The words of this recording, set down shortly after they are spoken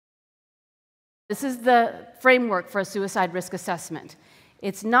This is the framework for a suicide risk assessment.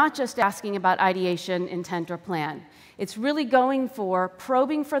 It's not just asking about ideation, intent, or plan. It's really probing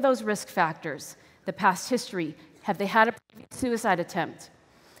for those risk factors, the past history. Have they had a previous suicide attempt?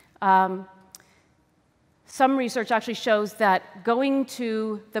 Some research actually shows that going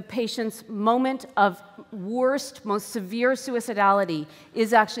to the patient's moment of worst, most severe suicidality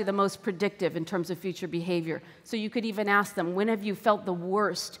is actually the most predictive in terms of future behavior. So you could even ask them, when have you felt the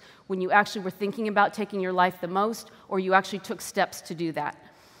worst, when you actually were thinking about taking your life the most, or you actually took steps to do that?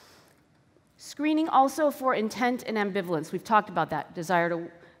 Screening also for intent and ambivalence. We've talked about that, desire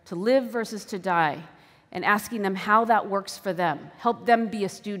to live versus to die, and asking them how that works for them. Help them be a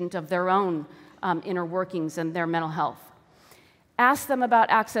student of their own inner workings and their mental health. Ask them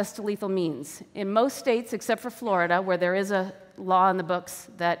about access to lethal means. In most states, except for Florida, where there is a law in the books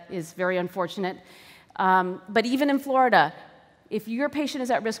that is very unfortunate, but even in Florida, if your patient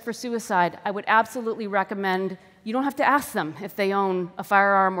is at risk for suicide, I would absolutely recommend, you don't have to ask them if they own a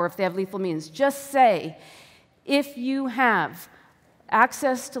firearm or if they have lethal means. Just say, if you have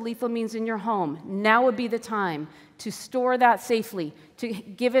access to lethal means in your home, now would be the time to store that safely, to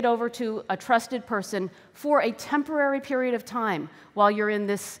give it over to a trusted person for a temporary period of time while you're in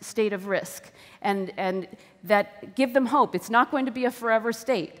this state of risk, and that give them hope. It's not going to be a forever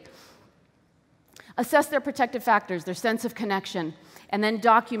state. Assess their protective factors, their sense of connection, and then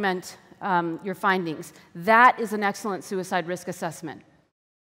document your findings. That is an excellent suicide risk assessment.